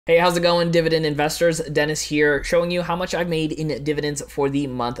Hey, how's it going, dividend investors? Dennis here, showing you how much I've made in dividends for the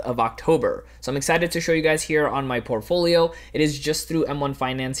month of October. So I'm excited to show you guys here on my portfolio. It is just through M1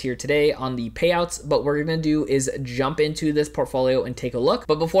 Finance here today on the payouts, but what we're gonna do is jump into this portfolio and take a look.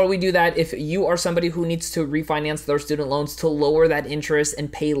 But before we do that, if you are somebody who needs to refinance their student loans to lower that interest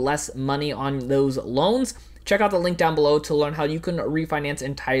and pay less money on those loans, check out the link down below to learn how you can refinance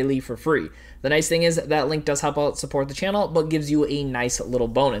entirely for free. The nice thing is that link does help out support the channel, but gives you a nice little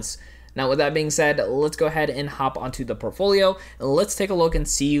bonus. Now, with that being said, let's go ahead and hop onto the portfolio and let's take a look and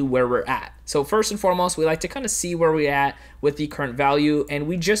see where we're at. So first and foremost, we like to kind of see where we're at with the current value, and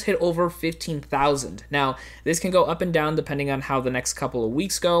we just hit over 15,000. Now, this can go up and down depending on how the next couple of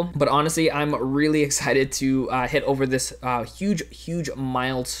weeks go, but honestly, I'm really excited to hit over this huge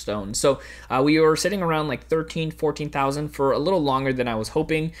milestone. So we were sitting around like 14,000 for a little longer than I was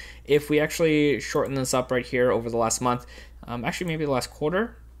hoping. If we actually shorten this up right here over the last month, actually maybe the last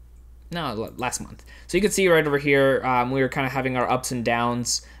quarter, no, last month. So you can see right over here, we were kind of having our ups and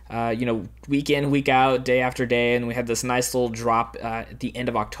downs, week in, week out, day after day, and we had this nice little drop at the end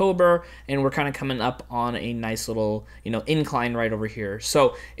of October, and we're kind of coming up on a nice little, incline right over here.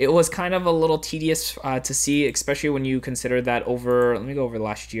 So it was kind of a little tedious to see, especially when you consider that let me go over the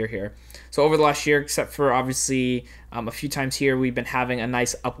last year here. So over the last year, except for obviously a few times here, we've been having a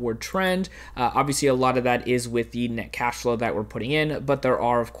nice upward trend. Obviously, a lot of that is with the net cash flow that we're putting in, but there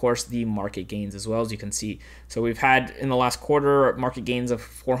are, of course, the market gains as well, as you can see. So we've had in the last quarter market gains of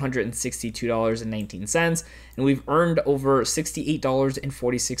 $462.19, and we've earned over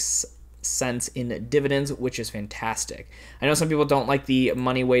 $68.46 in dividends, which is fantastic. I know some people don't like the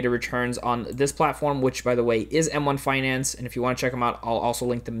money weighted returns on this platform, which by the way is M1 Finance, and if you want to check them out, I'll also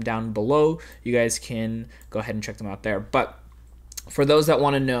link them down below. You guys can go ahead and check them out there. But for those that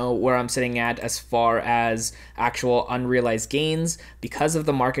want to know where I'm sitting at as far as actual unrealized gains, because of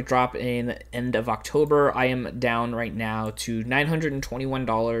the market drop in end of October, I am down right now to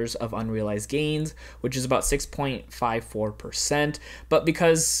 $921 of unrealized gains, which is about 6.54%. But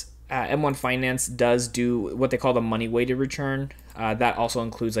because M1 Finance does do what they call the money weighted return, that also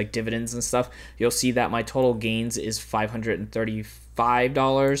includes like dividends and stuff, you'll see that my total gains is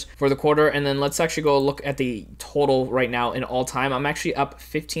 $535 for the quarter. And then let's actually go look at the total right now in all time. I'm actually up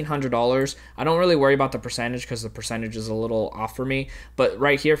 $1,500. I don't really worry about the percentage because the percentage is a little off for me, but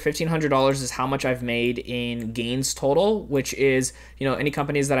right here, $1,500 is how much I've made in gains total, which is, any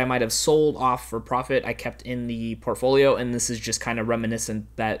companies that I might have sold off for profit, I kept in the portfolio. And this is just kind of reminiscent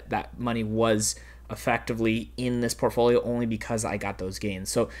that that money was effectively in this portfolio only because I got those gains.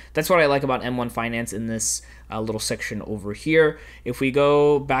 So that's what I like about M1 Finance in this little section over here. If we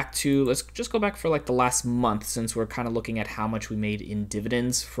go back to, let's just go back for like the last month, since we're kind of looking at how much we made in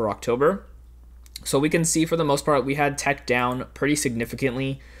dividends for October. So we can see for the most part, we had tech down pretty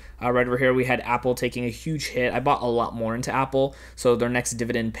significantly. Right over here, we had Apple taking a huge hit. I bought a lot more into Apple, so their next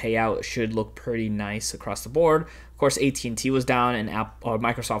dividend payout should look pretty nice across the board. Of course, AT&T was down, and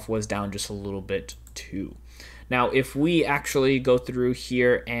Microsoft was down just a little bit too. Now, if we actually go through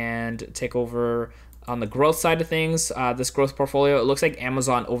here and take over on the growth side of things, this growth portfolio, it looks like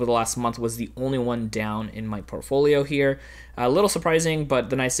Amazon over the last month was the only one down in my portfolio here. A little surprising, but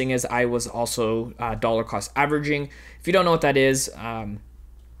the nice thing is I was also dollar cost averaging. If you don't know what that is,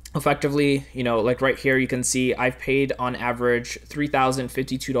 effectively, like right here, you can see I've paid on average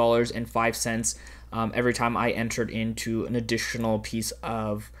 $3,052.05 every time I entered into an additional piece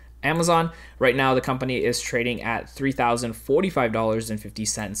of Amazon. Right now, the company is trading at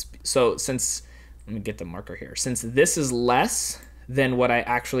 $3,045.50. So let me get the marker here. Since this is less than what I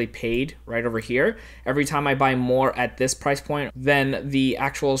actually paid right over here, every time I buy more at this price point, then the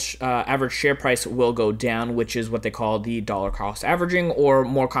actual average share price will go down, which is what they call the dollar cost averaging, or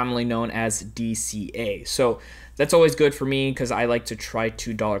more commonly known as DCA. So that's always good for me because I like to try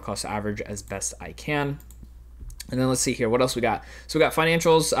to dollar cost average as best I can. And then let's see here, what else we got? So we got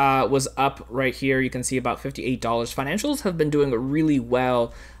financials was up right here. You can see about $58. Financials have been doing really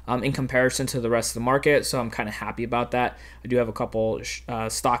well in comparison to the rest of the market, so I'm kind of happy about that. I do have a couple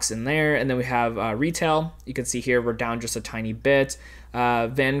stocks in there, and then we have retail. You can see here we're down just a tiny bit.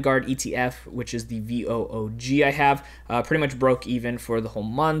 Vanguard ETF, which is the VOOG I have, pretty much broke even for the whole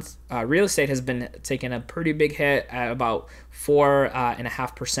month. Real estate has been taking a pretty big hit at about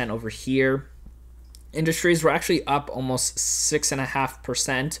 4.5% over here. Industries were actually up almost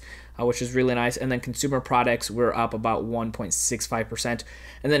 6.5%, which is really nice. And then consumer products were up about 1.65%.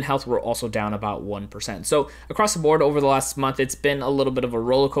 And then health were also down about 1%. So across the board over the last month, it's been a little bit of a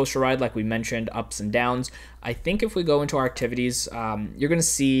roller coaster ride, like we mentioned, ups and downs. I think if we go into our activities, you're going to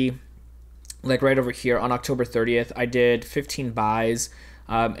see like right over here on October 30th, I did 15 buys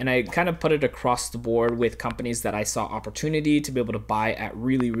And I kind of put it across the board with companies that I saw opportunity to be able to buy at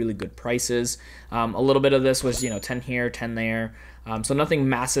really, really good prices. A little bit of this was, 10 here, 10 there. So nothing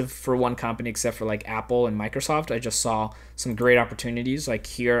massive for one company except for like Apple and Microsoft. I just saw some great opportunities. Like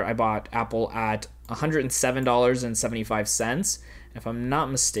here, I bought Apple at $107.75. If I'm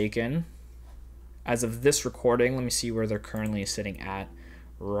not mistaken, as of this recording, let me see where they're currently sitting at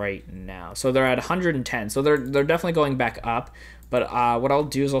right now. So they're at 110. So they're definitely going back up. But what I'll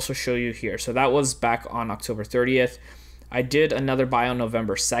do is also show you here. So that was back on October 30th. I did another buy on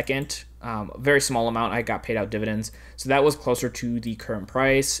November 2nd. Very small amount. I got paid out dividends. So that was closer to the current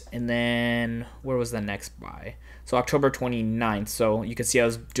price. And then where was the next buy? So October 29th. So you can see I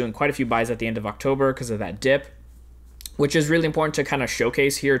was doing quite a few buys at the end of October because of that dip, which is really important to kind of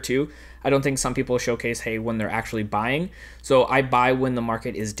showcase here too. I don't think some people showcase, hey, when they're actually buying. So I buy when the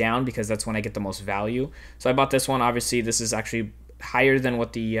market is down because that's when I get the most value. So I bought this one. Obviously, this is actually higher than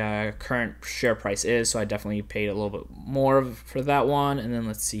what the current share price is. So I definitely paid a little bit more for that one. And then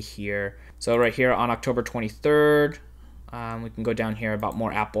let's see here. So right here on October 23rd, we can go down here about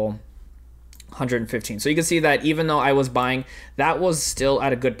more Apple. 115. So you can see that even though I was buying, that was still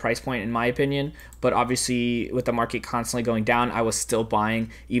at a good price point in my opinion, but obviously with the market constantly going down, I was still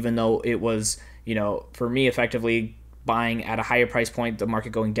buying even though it was, for me effectively buying at a higher price point, the market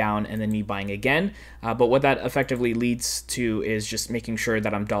going down, and then me buying again. But what that effectively leads to is just making sure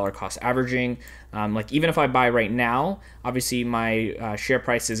that I'm dollar cost averaging. Like even if I buy right now, obviously my share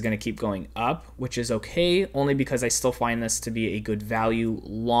price is going to keep going up, which is okay, only because I still find this to be a good value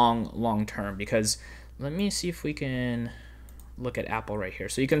long term. Because let me see if we can look at Apple right here.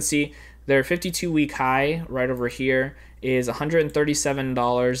 So you can see their 52-week high right over here is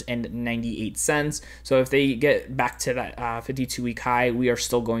 $137.98. So if they get back to that 52-week high, we are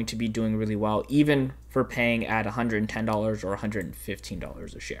still going to be doing really well, even for paying at $110 or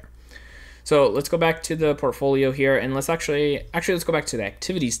 $115 a share. So let's go back to the portfolio here, and let's actually let's go back to the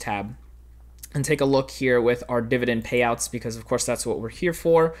activities tab and take a look here with our dividend payouts, because of course that's what we're here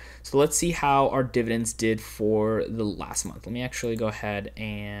for. So let's see how our dividends did for the last month. Let me actually go ahead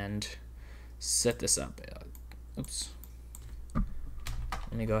and set this up. Oops.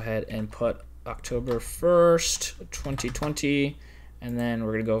 Let me go ahead and put October 1st, 2020, and then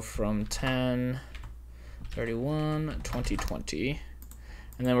we're gonna go from 10/31/2020.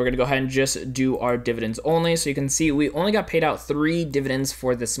 And then we're going to go ahead and just do our dividends only. So you can see we only got paid out 3 dividends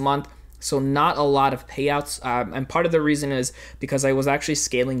for this month. So not a lot of payouts. And part of the reason is because I was actually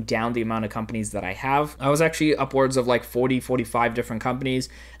scaling down the amount of companies that I have. I was actually upwards of like 40, 45 different companies.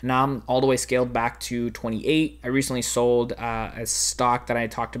 Now I'm all the way scaled back to 28. I recently sold a stock that I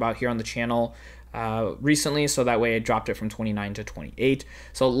talked about here on the channel recently, so that way I dropped it from 29 to 28.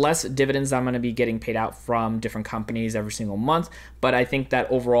 So less dividends that I'm going to be getting paid out from different companies every single month, but I think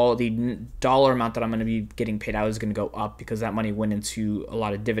that overall the dollar amount that I'm going to be getting paid out is going to go up because that money went into a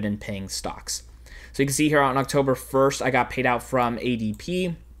lot of dividend paying stocks. So you can see here on October 1st, I got paid out from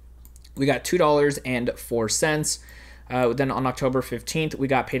ADP. We got $2.04. Then on October 15th, we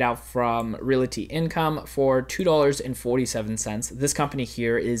got paid out from Realty Income for $2.47. This company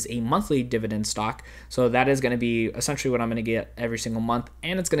here is a monthly dividend stock. So that is going to be essentially what I'm going to get every single month.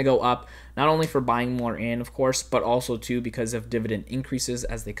 And it's going to go up not only for buying more in, of course, but also too because of dividend increases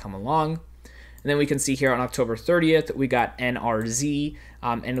as they come along. And then we can see here on October 30th, we got NRZ,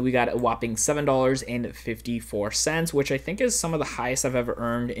 and we got a whopping $7.54, which I think is some of the highest I've ever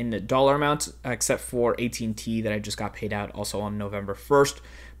earned in the dollar amount, except for AT&T that I just got paid out also on November 1st.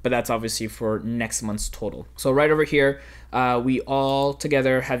 But that's obviously for next month's total. So right over here, we all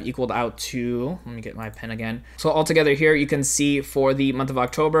together have equaled out to, let me get my pen again. So all together here, you can see for the month of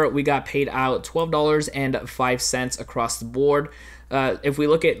October, we got paid out $12.05 across the board. If we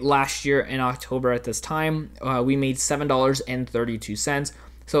look at last year in October at this time, we made $7.32.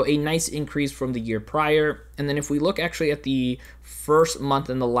 So a nice increase from the year prior. And then if we look actually at the first month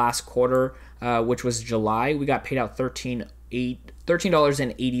in the last quarter, which was July, we got paid out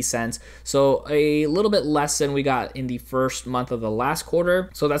 $13.80. So a little bit less than we got in the first month of the last quarter.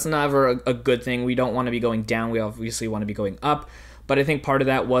 So that's never a good thing. We don't want to be going down. We obviously want to be going up. But I think part of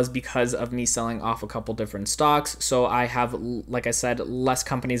that was because of me selling off a couple different stocks. So I have, like I said, less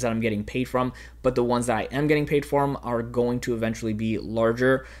companies that I'm getting paid from, but the ones that I am getting paid from are going to eventually be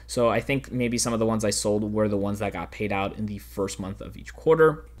larger. So I think maybe some of the ones I sold were the ones that got paid out in the first month of each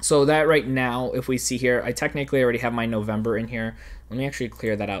quarter. So that right now, if we see here, I technically already have my November in here. Let me actually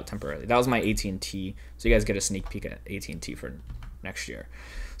clear that out temporarily. That was my AT&T. So you guys get a sneak peek at AT&T for next year.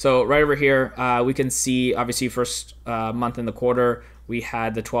 So right over here, we can see obviously first month in the quarter, we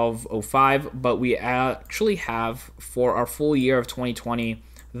had the 1205, but we actually have for our full year of 2020,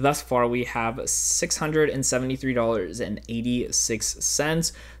 thus far we have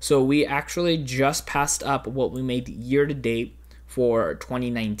 $673.86. So we actually just passed up what we made year to date for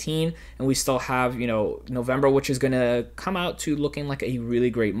 2019, and we still have, you know, November, which is going to come out to looking like a really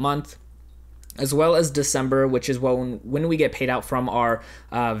great month, as well as December, which is when we get paid out from our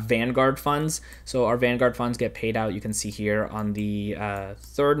Vanguard funds. So our Vanguard funds get paid out, you can see here, on the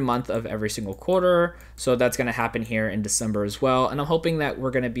third month of every single quarter. So that's going to happen here in December as well. And I'm hoping that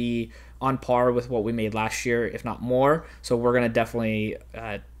we're going to be on par with what we made last year, if not more. So we're going to definitely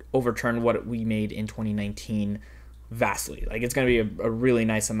overturn what we made in 2019 vastly. Like, it's going to be a really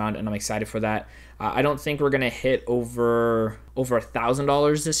nice amount, and I'm excited for that. I don't think we're going to hit over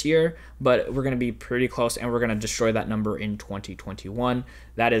 $1,000 this year, but we're going to be pretty close, and we're going to destroy that number in 2021.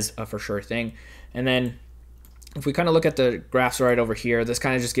 That is a for sure thing. And then if we kind of look at the graphs right over here, this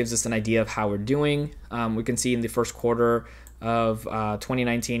kind of just gives us an idea of how we're doing. We can see in the first quarter of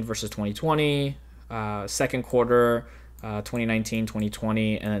 2019 versus 2020, second quarter 2019,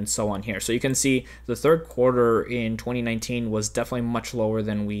 2020, and so on here. So you can see the third quarter in 2019 was definitely much lower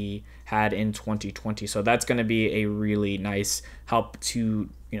than we had in 2020. So that's going to be a really nice help to,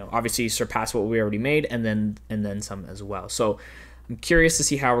 you know, obviously surpass what we already made, and then some as well. So I'm curious to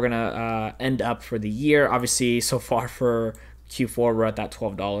see how we're going to end up for the year. Obviously, so far for Q4, we're at that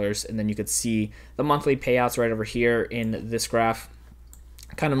 $12, and then you could see the monthly payouts right over here in this graph.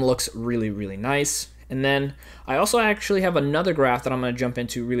 Kind of looks really, really nice. And then I also actually have another graph that I'm going to jump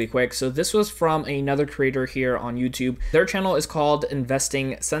into really quick. So this was from another creator here on YouTube. Their channel is called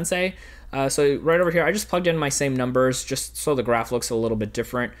Investing Sensei. So right over here, I just plugged in my same numbers just so the graph looks a little bit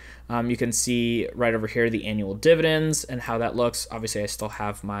different. You can see right over here the annual dividends and how that looks. Obviously, I still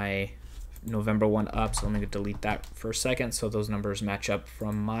have my November one up, so let me delete that for a second so those numbers match up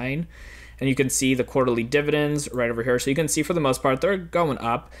from mine. And you can see the quarterly dividends right over here. So you can see for the most part, they're going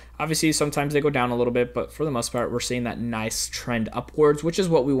up. Obviously, sometimes they go down a little bit, but for the most part, we're seeing that nice trend upwards, which is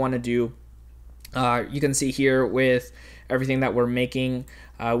what we want to do. You can see here with everything that we're making,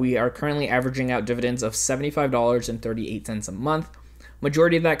 we are currently averaging out dividends of $75.38 a month.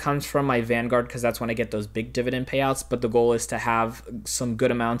 Majority of that comes from my Vanguard because that's when I get those big dividend payouts, but the goal is to have some good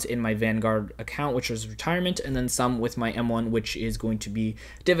amounts in my Vanguard account, which is retirement, and then some with my M1, which is going to be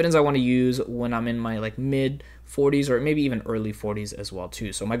dividends I want to use when I'm in my like mid 40s or maybe even early 40s as well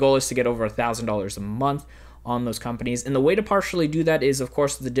too. So my goal is to get over $1,000 a month on those companies. And the way to partially do that is, of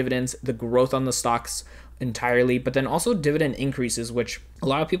course, the dividends, the growth on the stocks entirely, but then also dividend increases, which a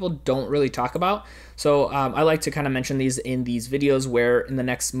lot of people don't really talk about. So I like to kind of mention these in these videos where in the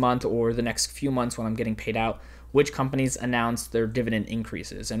next month or the next few months when I'm getting paid out, which companies announce their dividend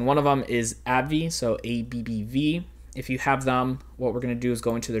increases. And one of them is AbbVie, so ABBV. If you have them, what we're going to do is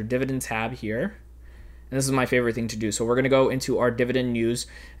go into their dividend tab here. And this is my favorite thing to do. So we're going to go into our dividend news.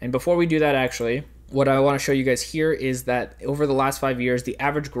 And before we do that, actually, what I want to show you guys here is that over the last 5 years, the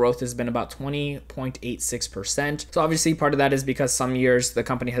average growth has been about 20.86%. So obviously part of that is because some years the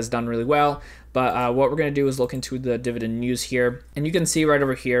company has done really well. But what we're going to do is look into the dividend news here. And you can see right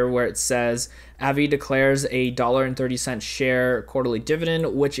over here where it says AbbVie declares a $1.30 share quarterly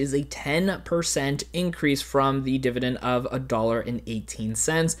dividend, which is a 10% increase from the dividend of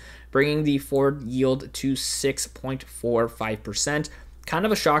 $1.18, bringing the forward yield to 6.45%. Kind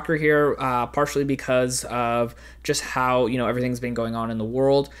of a shocker here, partially because of just how, you know, everything's been going on in the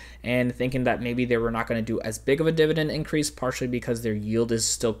world, and thinking that maybe they were not going to do as big of a dividend increase, partially because their yield is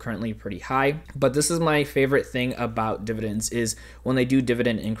still currently pretty high. But this is my favorite thing about dividends is when they do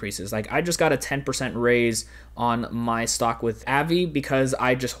dividend increases. Like I just got a 10% raise on my stock with AbbVie because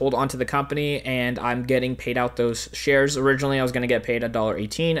I just hold on to the company and I'm getting paid out those shares. Originally, I was going to get paid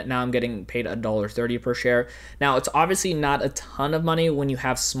 $1.18. Now I'm getting paid $1.30 per share. Now it's obviously not a ton of money when you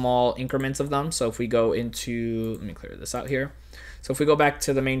have small increments of them. So if we go into, let me clear this out here. So if we go back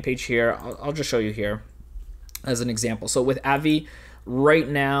to the main page here, I'll just show you here as an example. So with AbbVie, right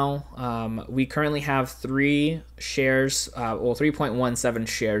now, we currently have 3 shares, 3.17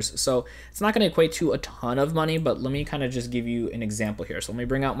 shares. So it's not going to equate to a ton of money, but let me kind of just give you an example here. So let me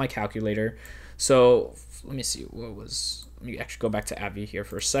bring out my calculator. So let me see let me actually go back to AbbVie here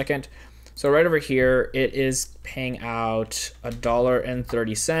for a second. So right over here, it is paying out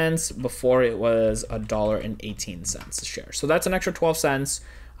 $1.30. Before it was $1.18 a share. So that's an extra 12 cents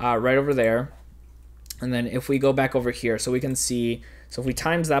right over there. And then if we go back over here, so we can see, so if we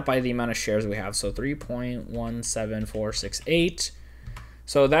times that by the amount of shares we have, so 3.17468.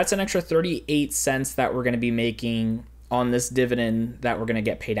 So that's an extra 38 cents that we're going to be making on this dividend that we're going to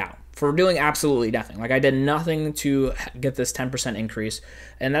get paid out for doing absolutely nothing. Like I did nothing to get this 10% increase.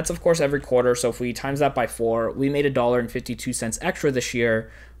 And that's of course every quarter. So if we times that by 4, we made $1.52 extra this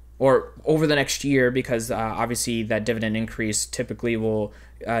year or over the next year, because obviously that dividend increase typically will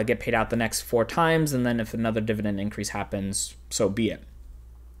get paid out the next 4 times. And then if another dividend increase happens, so be it.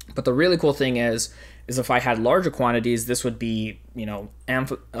 But the really cool thing is if I had larger quantities, this would be,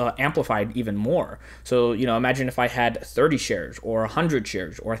 amplified even more. So, imagine if I had 30 shares or 100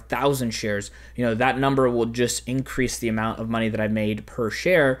 shares or 1,000 shares, that number will just increase the amount of money that I made per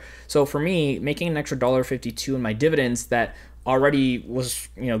share. So for me, making an extra $1.52 in my dividends that already was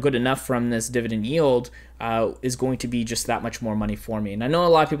good enough from this dividend yield is going to be just that much more money for me. And I know a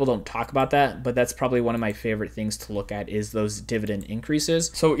lot of people don't talk about that, but that's probably one of my favorite things to look at is those dividend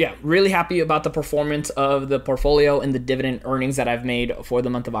increases. So yeah, really happy about the performance of the portfolio and the dividend earnings that I've made for the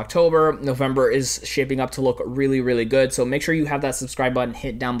month of October. November is shaping up to look really, really good. So make sure you have that subscribe button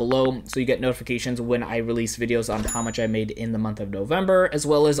hit down below so you get notifications when I release videos on how much I made in the month of November, as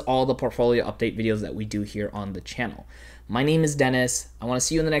well as all the portfolio update videos that we do here on the channel. My name is Dennis. I want to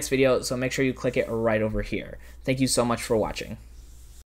see you in the next video, so make sure you click it right over here. Thank you so much for watching.